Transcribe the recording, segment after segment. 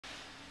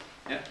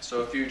Yeah,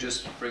 so if you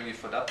just bring your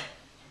foot up,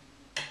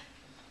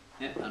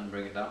 yeah, and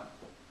bring it down.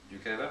 You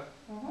okay there?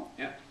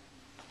 Yeah.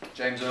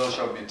 James Earl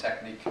showed me a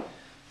technique,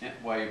 yeah,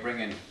 where you bring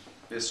in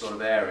this sort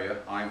of area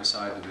either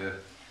side of the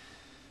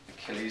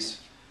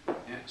Achilles.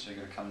 Yeah, so you're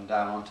going to come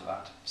down onto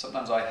that.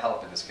 Sometimes I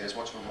help in this case.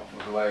 Watch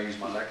the way I use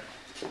my leg.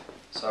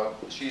 So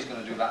she's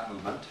going to do that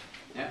movement.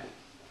 Yeah.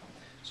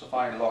 So if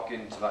I lock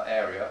into that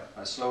area,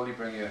 I slowly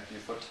bring your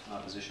foot in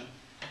that position.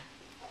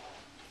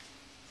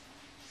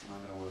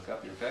 I'm going to work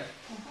up. You okay?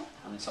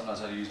 And sometimes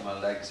I use my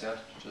legs here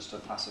just to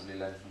passively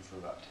lengthen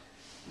through that.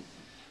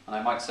 And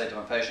I might say to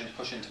my patient,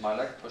 push into my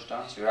leg, push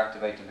down. So you're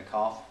activating the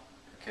calf,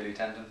 Achilles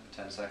tendon for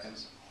 10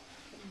 seconds.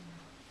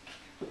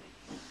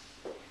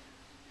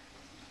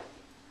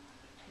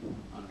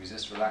 And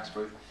resist, relax,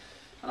 breathe.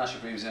 And as she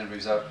breathes in and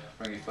breathes out,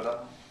 bring your foot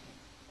up.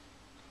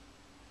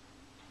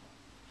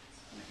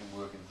 And you can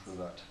work in through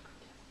that.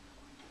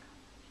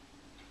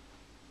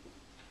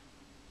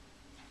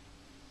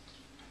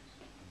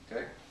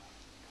 Okay.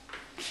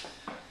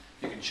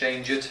 You can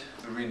change it,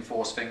 the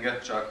reinforced finger,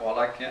 which I quite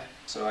like, yeah.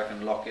 So I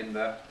can lock in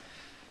there.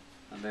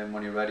 And then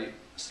when you're ready,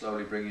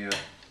 slowly bring your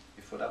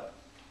foot up.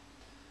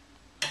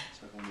 So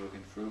I can work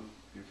in through.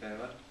 You okay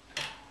with that?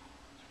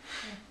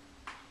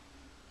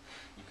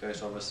 Okay,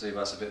 so obviously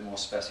that's a bit more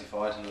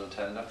specified, a little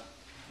tender.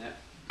 Yeah.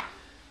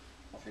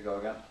 Off you go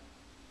again.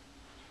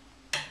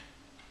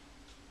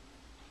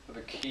 But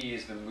the key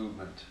is the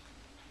movement.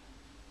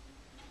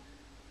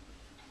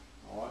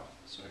 Alright,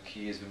 so the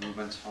key is the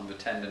movement on the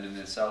tendon in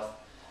itself.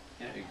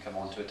 Yeah, you can come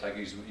onto it. I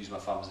use my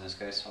thumbs in this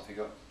case. Off you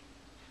go.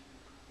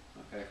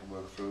 Okay, I can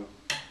work through.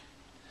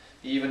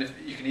 Even if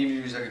you can even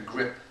use like a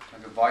grip,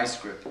 like a vice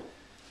grip,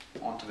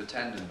 onto the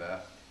tendon there.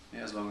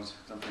 Yeah, as long as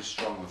I'm pretty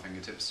strong with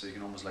fingertips, so you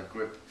can almost like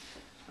grip.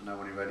 And now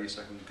when you're ready,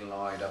 so I can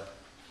glide up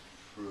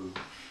through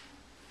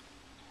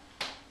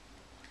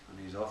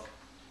and ease off.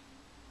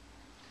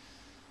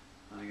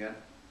 And again,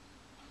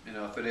 you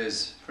know, if it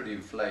is pretty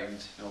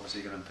inflamed,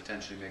 obviously you're going to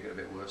potentially make it a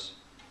bit worse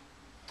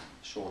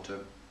short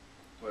term.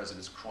 Whereas if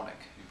it's chronic,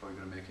 you're probably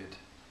going to make it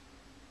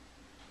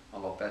a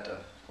lot better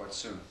quite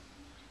soon.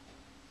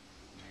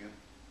 Again.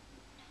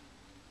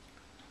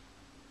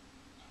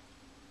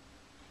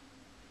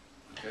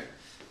 Okay,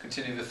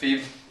 continue the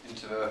theme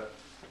into the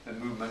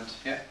movement,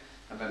 yeah.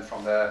 And then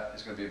from there,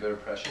 there's going to be a bit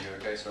of pressure here,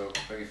 okay? So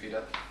bring your feet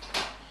up.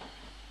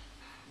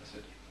 That's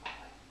it.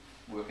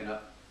 Working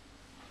up.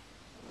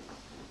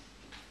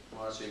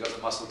 Alright, so you've got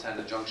the muscle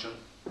tendon junction.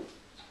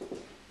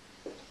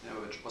 Yeah,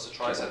 what's the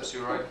triceps,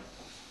 you right?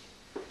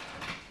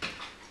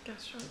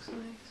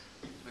 Gastrocnemius.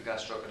 The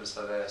gastrocnemius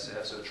is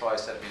there, so the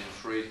tricep being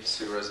free,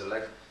 sura is the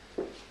leg.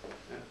 Yeah.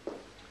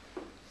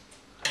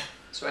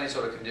 So any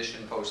sort of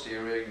condition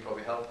posterior can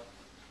probably help.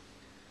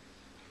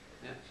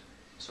 Yeah.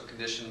 So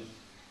condition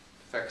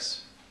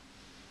affects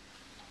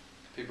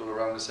people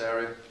around this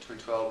area between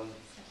 12 and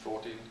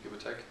 14, give or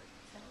take.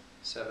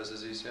 Sever's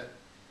disease, yeah.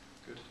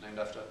 Good, named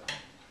after.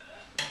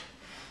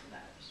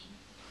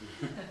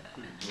 You're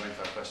waiting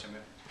for a question,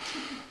 yeah?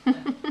 Do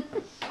you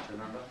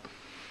remember?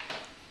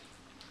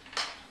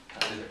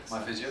 My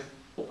physio?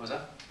 What was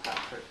that?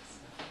 Patrick.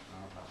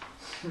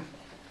 Oh,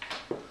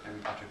 maybe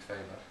Patrick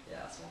Faber. Yeah,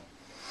 that's one.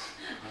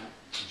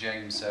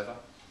 James Sever,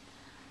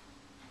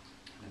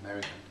 an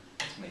American.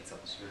 Makes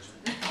up surgeon.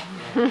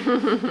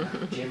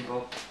 Jim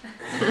Bob.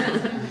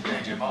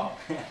 Jim Bob.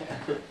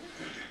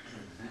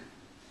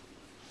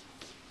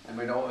 And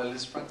we know what a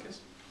Liz Frank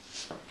is?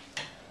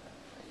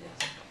 Yes.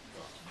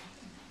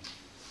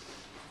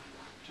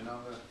 Do you know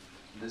the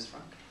Liz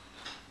Frank?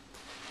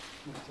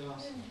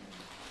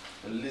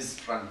 The Liz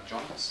Frank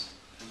joints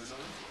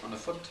on the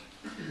foot,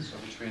 so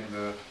between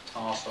the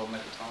tarsal and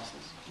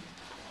metatarsals.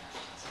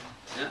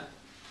 Yeah?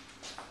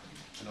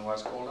 Do you know why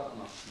it's called that or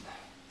not?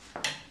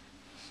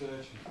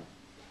 Surgeon.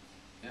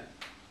 Yeah.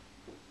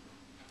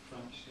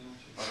 French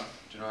surgeon.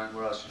 Do you know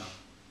where else you know?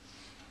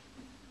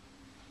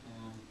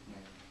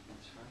 Yeah,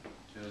 that's right.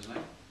 Do you know his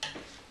name?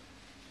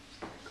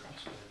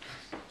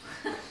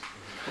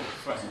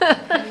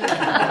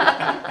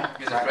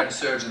 He's a French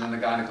surgeon and a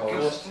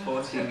gynecologist.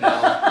 14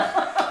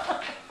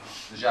 now.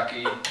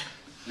 Jackie,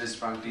 Liz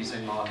Frank, D.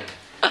 St. Martin.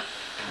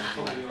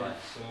 Probably like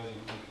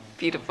surgeon.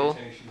 Beautiful.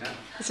 Amputation. Yeah.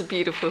 It's a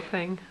beautiful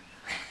thing.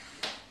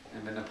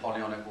 In the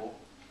Napoleonic War.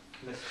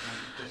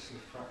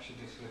 Fracture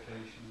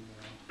dislocation.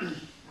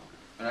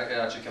 And it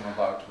actually came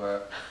about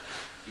where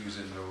he was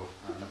in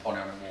the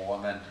Napoleonic War,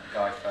 and then a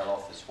guy fell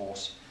off his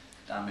horse,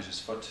 damaged his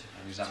foot,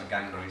 and he was having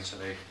gangrene, so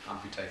they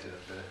amputated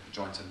the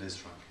joints of Liz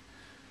Frank.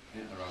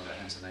 Yeah, around there,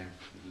 hence the name,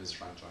 the Liz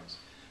Frank joints.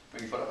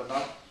 Bring your foot up and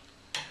down.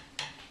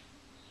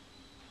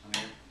 And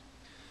here.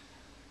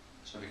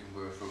 So we can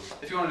work through.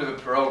 If you want to do a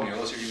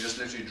peroneals, you can just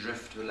literally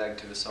drift the leg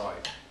to the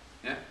side.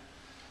 Yeah?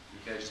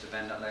 Okay, just to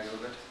bend that leg a little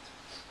bit.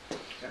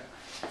 Yeah.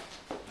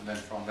 And then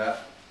from there,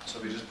 so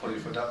we just pull your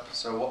foot up.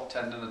 So what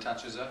tendon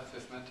attaches there,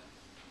 fifth mid?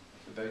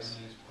 The base?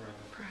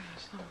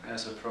 Yeah,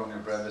 so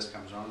peroneal brevis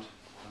comes round,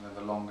 and then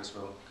the longest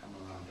will come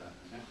around there.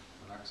 Yeah,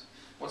 relax.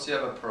 What's the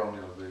other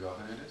peroneal we got?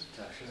 Any of it?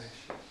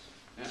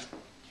 Yeah.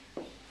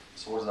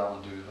 So what does that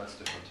one do? That's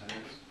different. Any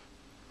of it?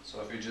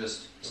 So if you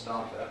just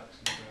start there,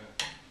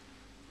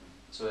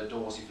 so it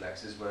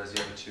dorsiflexes, whereas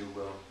the other two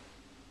will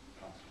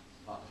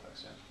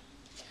plantarflex,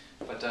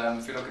 yeah. But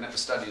if you're looking at the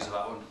studies of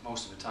that one,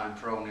 most of the time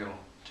peroneal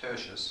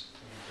tertius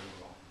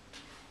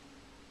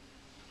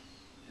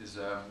is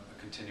a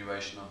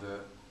continuation of the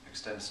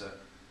extensor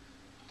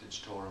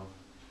digitorum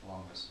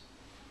longus.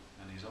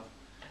 And knees off.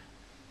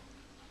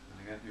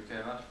 And again, you okay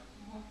with that?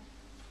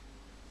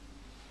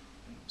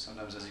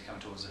 Sometimes as you come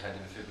towards the head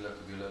of the fibula, it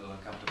could be a little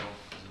uncomfortable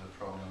because of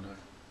the peroneal nerve.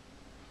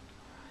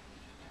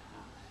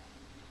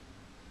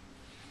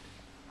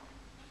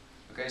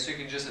 Okay, so you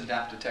can just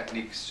adapt the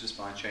techniques just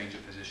by change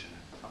of position.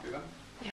 Happy with that?